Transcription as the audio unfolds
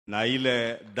na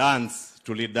ile dance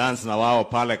tulidance na wao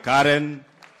pale Karen,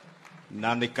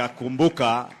 na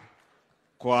nikakumbuka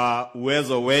kwa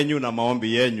uwezo wenyu na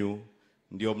maombi yenyu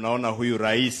ndio mnaona huyu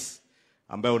rais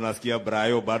ambaye unasikia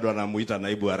Brayo bado anamuita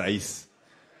naibu wa rais,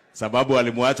 sababu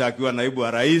alimuacha akiwa naibu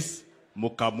wa rais,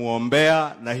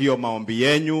 mkamuombea, na hiyo maombi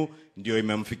yenyu ndio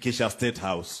imemfikisha State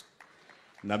House.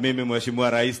 Na mimi mheshimiwa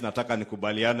rais, nataka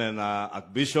nikubaliane na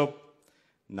Archbishop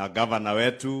na governor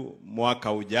wetu,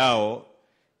 mwaka ujao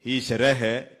hii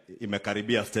sherehe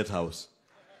imekaribia State House.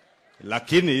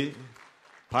 Lakini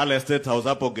pale State House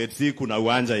hapo gate C kuna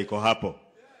uwanja iko hapo.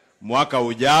 Mwaka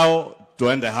ujao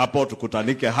tuende hapo,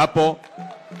 tukutanike hapo,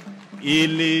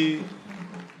 ili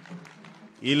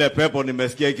ile pepo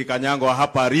nimesikia ikikanyangwa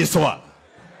hapa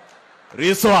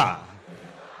Riswa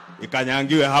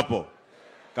ikanyangiwe hapo.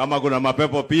 Kama kuna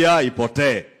mapepo pia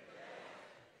ipotee.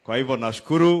 Kwa hivyo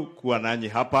nashukuru kuwa nanyi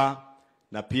hapa,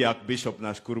 na pia Bishop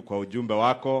nashukuru kwa ujumbe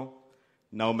wako,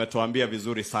 na umetuambia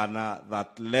vizuri sana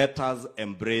that let us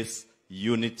embrace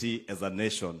unity as a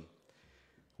nation.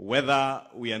 Whether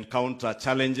we encounter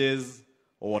challenges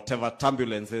or whatever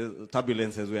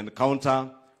turbulences we encounter,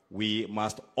 we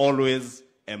must always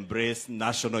embrace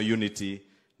national unity.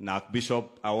 Now,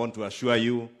 Bishop, I want to assure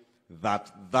you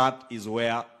that that is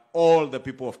where all the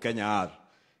people of Kenya are,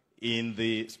 in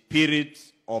the spirit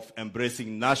of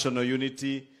embracing national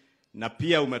unity. Na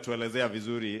pia umetuelezea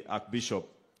vizuri, Archbishop,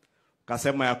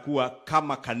 kasema ya kuwa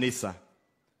kama kanisa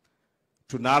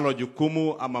tunalo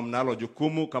jukumu ama mnalo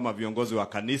jukumu kama viongozi wa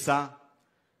kanisa,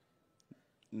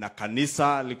 na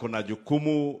kanisa liko na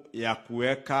jukumu ya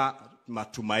kuweka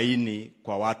matumaini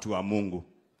kwa watu wa Mungu,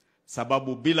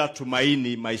 sababu bila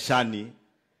tumaini maishani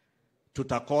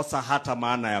tutakosa hata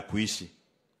maana ya kuishi.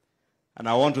 And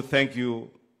I want to thank you,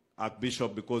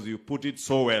 Archbishop, because you put it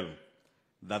so well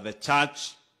that the church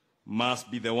must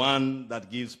be the one that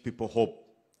gives people hope.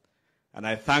 And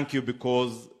I thank you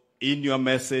because in your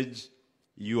message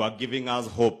you are giving us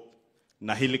hope.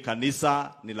 Na hili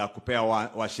kanisa ni la kupea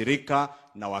washirika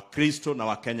na Wakristo na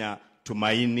Wakenya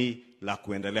tumaini la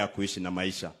kuendelea kuishi na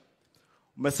maisha.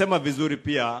 Umesema vizuri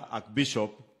pia,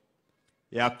 Archbishop,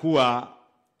 ya kuwa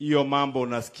hiyo mambo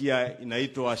unasikia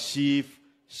inaitwa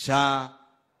SHA,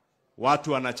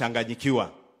 watu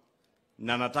wanachanganyikiwa,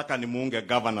 na nataka nimuunge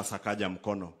Governor Sakaja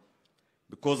mkono.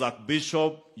 Because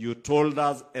Archbishop, you told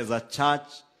us as a church,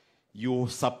 you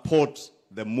support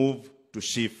the move to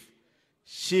SHIF.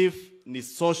 SHIF ni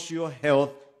Social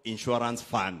Health Insurance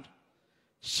Fund.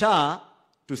 SHA,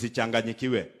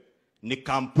 tusichanganyikiwe, ni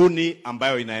kampuni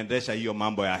ambayo inaendesha hiyo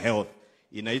mambo ya health.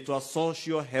 Inaitwa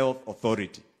Social Health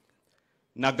Authority.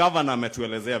 Na governor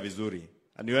ametuelezea vizuri.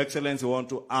 And Your Excellency, want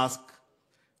to ask,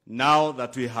 now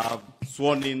that we have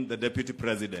sworn in the Deputy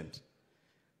President,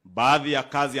 baadhi ya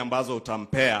kazi ambazo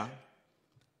utampea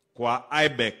kwa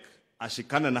IBEC,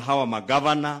 ashikane na hawa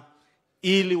magavana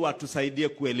ili watusaidie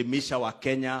kuelimisha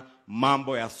Wakenya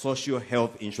mambo ya Social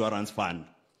Health Insurance Fund.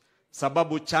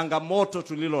 Sababu changamoto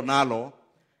tulilo nalo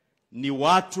ni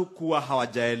watu kuwa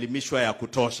hawajaelimishwa ya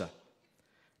kutosha,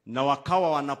 na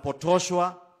wakawa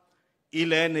wanapotoshwa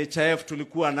ile NHIF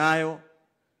tulikuwa nayo,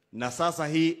 na sasa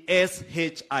hii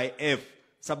SHIF,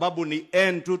 sababu ni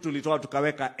N tu tulitoa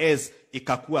tukaweka S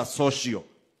ikakuwa social.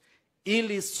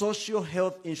 Ili Social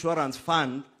Health Insurance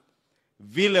Fund,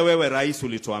 vile wewe rais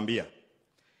ulituambia,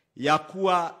 ya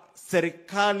kuwa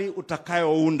serikali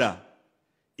utakayounda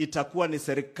itakuwa ni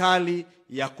serikali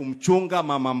ya kumchunga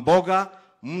mama mboga,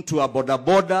 mtu wa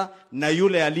bodaboda, na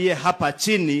yule aliye hapa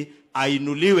chini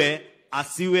ainuliwe,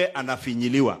 asiwe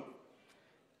anafinyiliwa.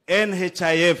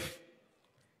 NHIF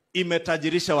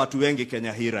imetajirisha watu wengi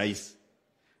Kenya hii, rais.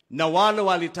 Na wale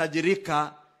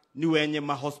walitajirika ni wenye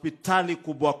mahospitali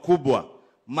kubwa kubwa,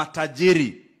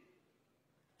 matajiri,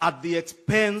 at the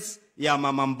expense ya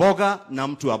mama mboga na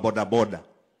mtu wa bodaboda.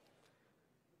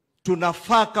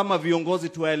 Tunafaa kama viongozi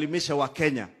tuwaelimisha wa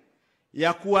Kenya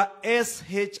ya kuwa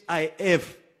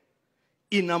SHIF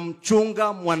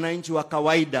inamchunga mwananchi wa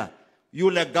kawaida.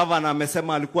 Yule governor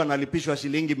amesema alikuwa analipishwa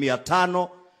shilingi 500,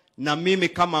 na mimi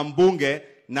kama mbunge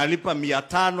nalipa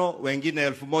 500, wengine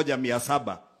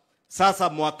 1700. Sasa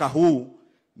mwaka huu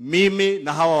mimi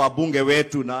na hawa wabunge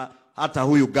wetu na hata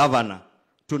huyu governor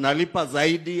tunalipa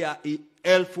zaidi ya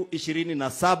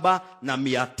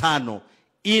 27,500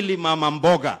 ili mama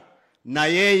mboga na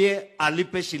yeye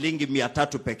alipe shilingi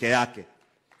 300 peke yake.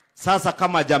 Sasa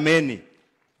kama jameni,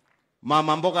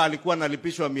 mama mboga alikuwa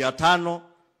nalipishwa 500,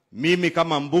 mimi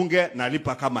kama mbunge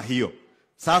nalipa kama hiyo.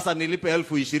 Sasa nilipe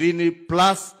 20,000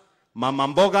 plus mama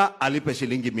mboga alipe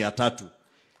shilingi 300.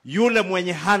 Yule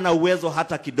mwenye hana uwezo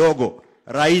hata kidogo,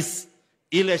 rais,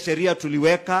 ile sheria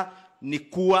tuliweka ni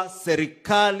kuwa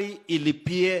serikali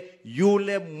ilipie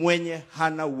yule mwenye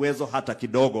hana uwezo hata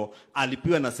kidogo,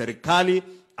 alipiwe na serikali.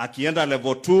 Akienda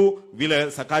level 2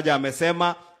 vile Sakaja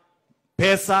amesema,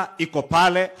 pesa iko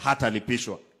pale, hata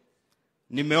lipishwa.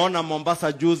 Nimeona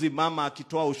Mombasa juzi mama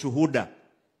akitoa ushuhuda,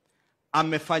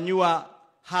 amefanywa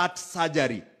heart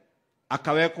surgery,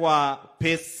 akawekwa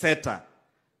pace setter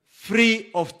free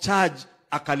of charge,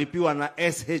 akalipiwa na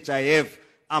SHIF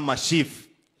ama SHIF.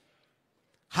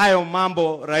 Hayo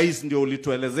mambo rais ndio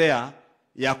ulituelezea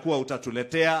ya kuwa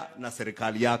utatuletea na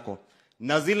serikali yako,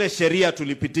 na zile sheria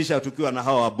tulipitisha tukiwa na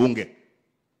hawa wabunge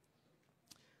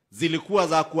zilikuwa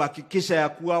za kuhakikisha ya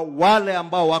kuwa wale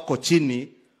ambao wako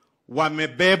chini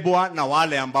wamebebwa na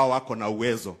wale ambao wako na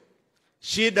uwezo.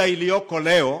 Shida iliyoko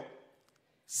leo,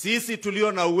 sisi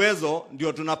tulio na uwezo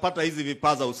ndio tunapata hizi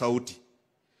vipaza usauti.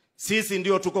 Sisi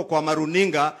ndio tuko kwa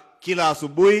maruninga kila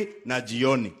asubuhi na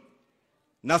jioni.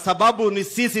 Na sababu ni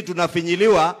sisi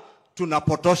tunafinyiliwa,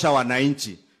 tunapotosha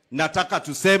wananchi. Nataka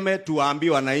tuseme, tuwaambie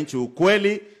wananchi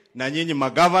ukweli, na nyinyi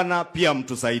magavana pia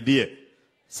mtusaidie.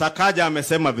 Sakaja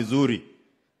amesema vizuri.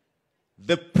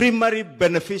 The primary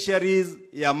beneficiaries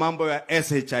ya mambo ya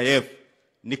SHIF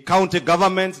ni county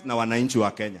governments na wananchi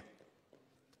wa Kenya.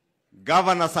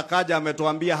 Governor Sakaja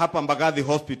ametuambia hapa Mbagathi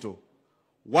Hospital,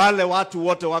 wale watu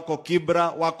wote wako Kibra,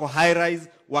 wako high rise,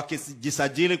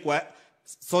 wakijisajili kwa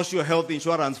Social Health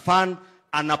Insurance Fund,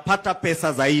 anapata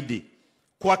pesa zaidi.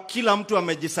 Kwa kila mtu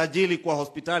amejisajili kwa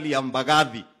hospitali ya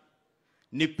Mbagathi,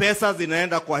 ni pesa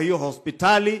zinaenda kwa hiyo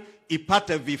hospitali,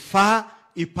 ipate vifaa,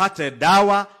 ipate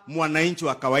dawa, mwananchi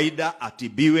wa kawaida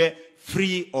atibiwe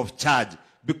free of charge.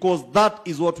 Because that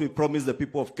is what we promise the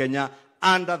people of Kenya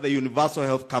under the Universal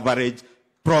Health Coverage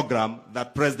Program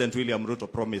that President William Ruto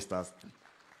promised us.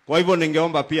 Kwa hivyo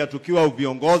ningeomba pia tukiwa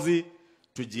viongozi,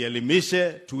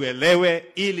 tujielimishe, tuelewe,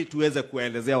 ili tuweze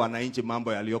kuelezea wananchi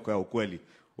mambo yaliyoko ya ukweli.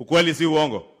 Ukweli si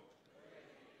uongo.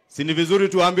 Si ni vizuri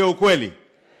tuambie ukweli?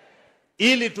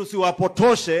 Ili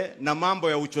tusiwapotoshe na mambo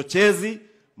ya uchochezi,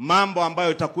 mambo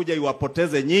ambayo itakuja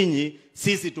iwapoteze nyinyi,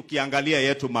 sisi tukiangalia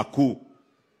yetu makuu.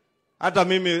 Hata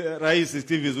mimi rais,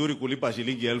 si vizuri kulipa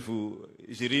shilingi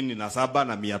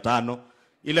 27,500.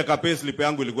 Ile pay slip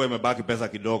yangu ilikuwa imebaki pesa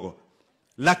kidogo.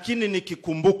 Lakini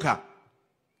nikikumbuka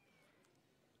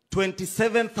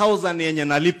 27,000 yenye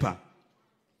nalipa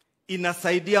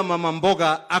inasaidia mama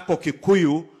mboga ako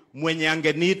Kikuyu mwenye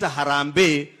angeniita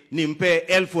harambee nimpe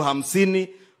 50,000,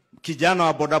 kijana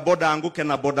wa bodaboda anguke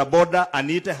na bodaboda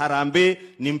aniite harambee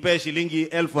nimpe shilingi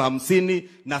 50,000,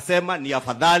 nasema ni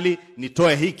afadhali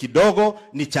nitoe hii kidogo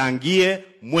nichangie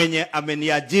mwenye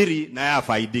ameniajiri na yeye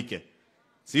afaidike.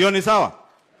 Sio ni sawa?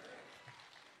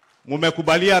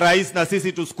 Mumekubalia rais na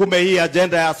sisi tusukume hii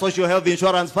agenda ya Social Health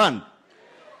Insurance Fund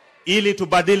ili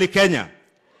tubadili Kenya.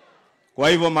 Kwa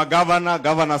hivyo magavana,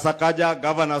 Governor Sakaja,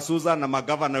 Governor Susan na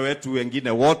magavana wetu wengine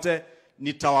wote,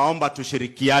 nitawaomba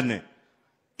tushirikiane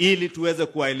ili tuweze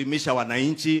kuwaelimisha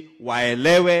wananchi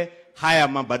waelewe haya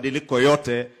mabadiliko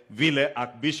yote vile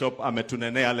Archbishop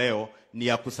ametunenea leo ni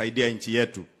ya kusaidia nchi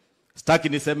yetu. Sitaki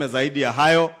niseme zaidi ya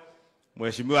hayo.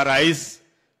 Mheshimiwa Rais,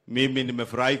 mimi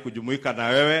nimefurahi kujumuika na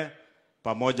wewe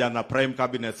pamoja na Prime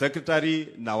Cabinet Secretary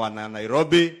na wana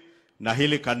Nairobi na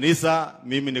hili kanisa.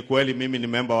 Mimi ni kweli mimi ni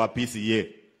member wa PCA,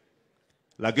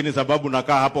 lakini sababu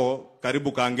nakaa hapo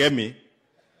karibu Kangemi,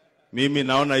 mimi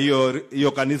naona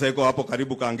hiyo kanisa iko hapo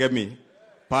karibu Kangemi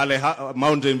pale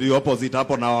Mountain View opposite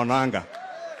hapo naonanga.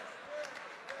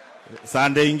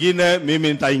 Sunday ingine mimi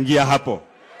nitaingia hapo,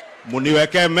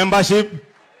 muniwekee membership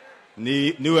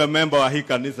niwe member wa hii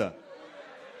kanisa.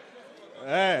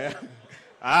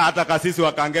 Hata kasisi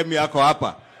wa Kangemi yako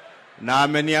hapa na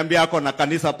ameniambia ako na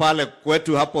kanisa pale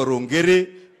kwetu hapo Rungiri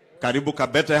karibu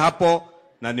Kabete hapo,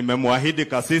 na nimemwahidi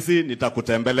kasisi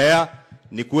nitakutembelea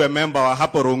nikuwe member wa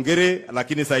hapo Rungiri,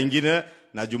 lakini saa ingine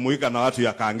najumuika na watu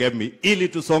ya Kangemi ili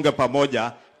tusonge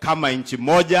pamoja kama nchi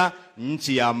moja,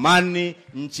 nchi ya amani,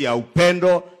 nchi ya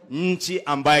upendo, nchi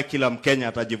ambaye kila Mkenya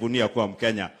atajivunia kuwa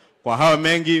Mkenya. Kwa hayo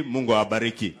mengi, Mungu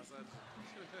awabariki.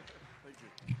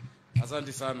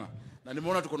 Asante sana. Na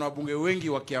nimeona tuko na wabunge wengi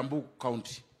wa Kiambu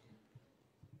County.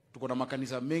 Tuko na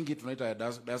makanisa mengi tunaita ya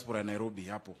diaspora ya Nairobi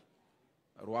hapo.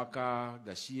 Ruaka,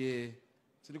 Gashie.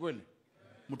 Si ni kweli?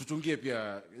 Mtutungie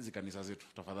pia hizi kanisa zetu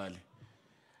tafadhali.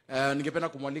 Ningependa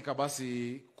kumwalika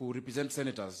basi ku represent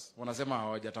senators. Wanasema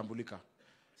hawajatambulika.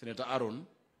 Senator Aaron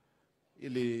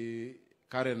ili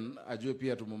Karen ajue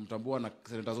pia tumemtambua na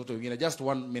senators wote wengine. Just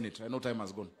 1 minute. I know time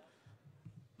has gone.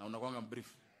 Na unakuanga brief.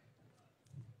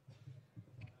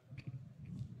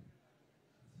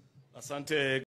 Asante.